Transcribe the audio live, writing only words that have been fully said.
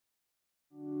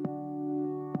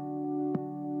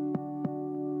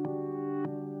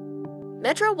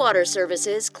Metro Water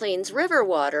Services cleans river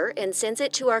water and sends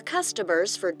it to our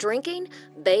customers for drinking,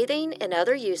 bathing, and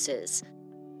other uses.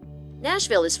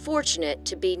 Nashville is fortunate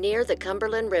to be near the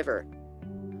Cumberland River.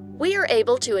 We are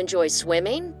able to enjoy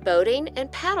swimming, boating,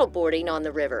 and paddleboarding on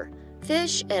the river.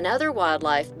 Fish and other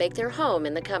wildlife make their home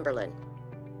in the Cumberland.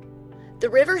 The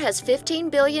river has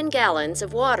 15 billion gallons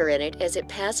of water in it as it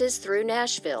passes through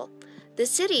Nashville. The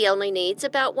city only needs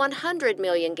about 100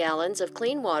 million gallons of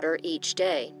clean water each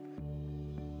day.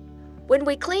 When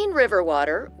we clean river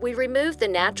water, we remove the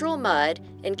natural mud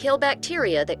and kill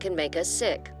bacteria that can make us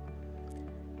sick.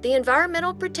 The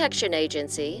Environmental Protection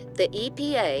Agency, the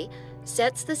EPA,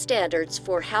 sets the standards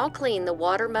for how clean the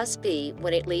water must be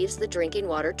when it leaves the drinking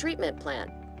water treatment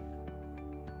plant.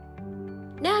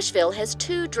 Nashville has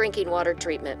 2 drinking water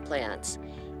treatment plants.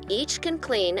 Each can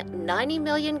clean 90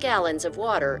 million gallons of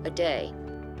water a day.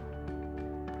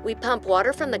 We pump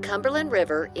water from the Cumberland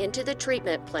River into the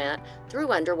treatment plant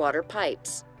through underwater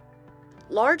pipes.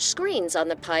 Large screens on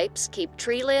the pipes keep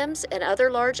tree limbs and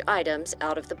other large items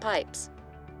out of the pipes.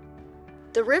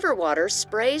 The river water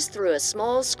sprays through a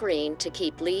small screen to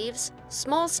keep leaves,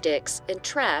 small sticks, and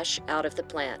trash out of the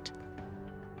plant.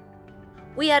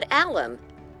 We add alum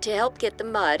to help get the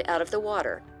mud out of the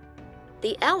water.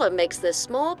 The alum makes the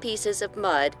small pieces of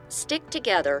mud stick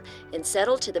together and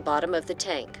settle to the bottom of the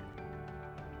tank.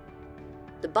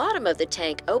 The bottom of the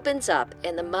tank opens up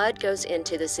and the mud goes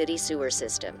into the city sewer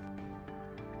system.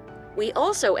 We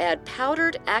also add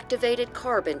powdered activated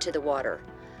carbon to the water.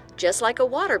 Just like a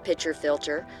water pitcher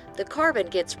filter, the carbon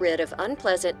gets rid of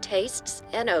unpleasant tastes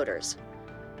and odors.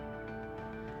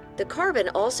 The carbon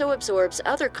also absorbs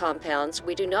other compounds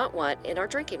we do not want in our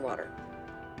drinking water.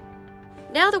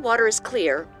 Now the water is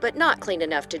clear, but not clean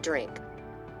enough to drink.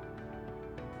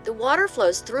 The water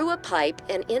flows through a pipe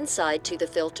and inside to the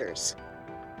filters.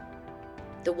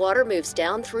 The water moves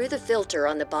down through the filter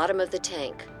on the bottom of the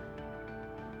tank.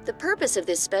 The purpose of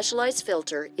this specialized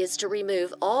filter is to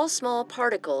remove all small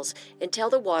particles until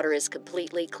the water is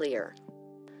completely clear.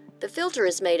 The filter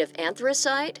is made of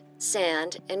anthracite,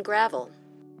 sand, and gravel.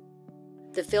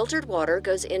 The filtered water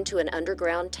goes into an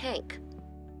underground tank.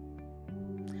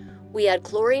 We add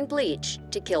chlorine bleach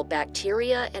to kill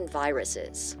bacteria and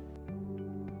viruses.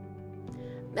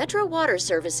 Metro Water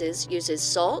Services uses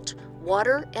salt,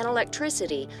 water, and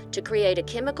electricity to create a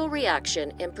chemical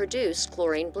reaction and produce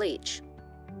chlorine bleach.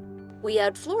 We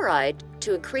add fluoride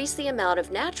to increase the amount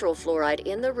of natural fluoride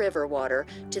in the river water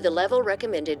to the level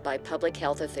recommended by public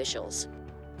health officials.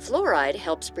 Fluoride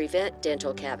helps prevent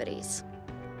dental cavities.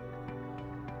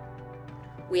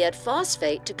 We add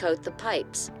phosphate to coat the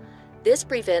pipes. This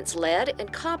prevents lead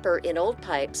and copper in old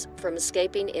pipes from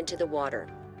escaping into the water.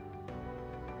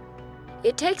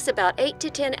 It takes about 8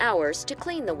 to 10 hours to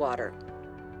clean the water.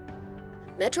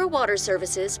 Metro Water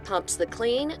Services pumps the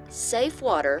clean, safe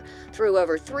water through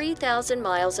over 3,000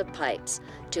 miles of pipes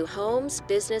to homes,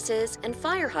 businesses, and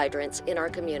fire hydrants in our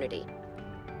community.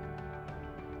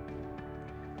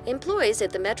 Employees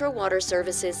at the Metro Water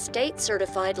Services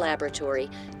state-certified laboratory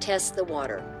test the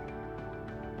water.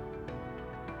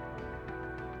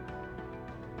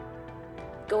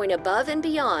 Going above and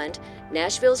beyond,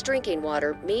 Nashville's drinking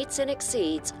water meets and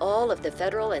exceeds all of the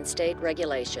federal and state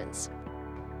regulations.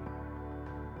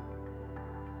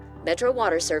 Metro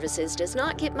Water Services does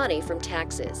not get money from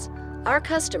taxes. Our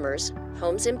customers,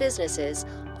 homes and businesses,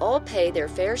 all pay their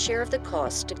fair share of the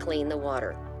cost to clean the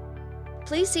water.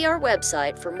 Please see our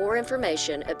website for more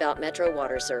information about Metro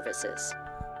Water Services.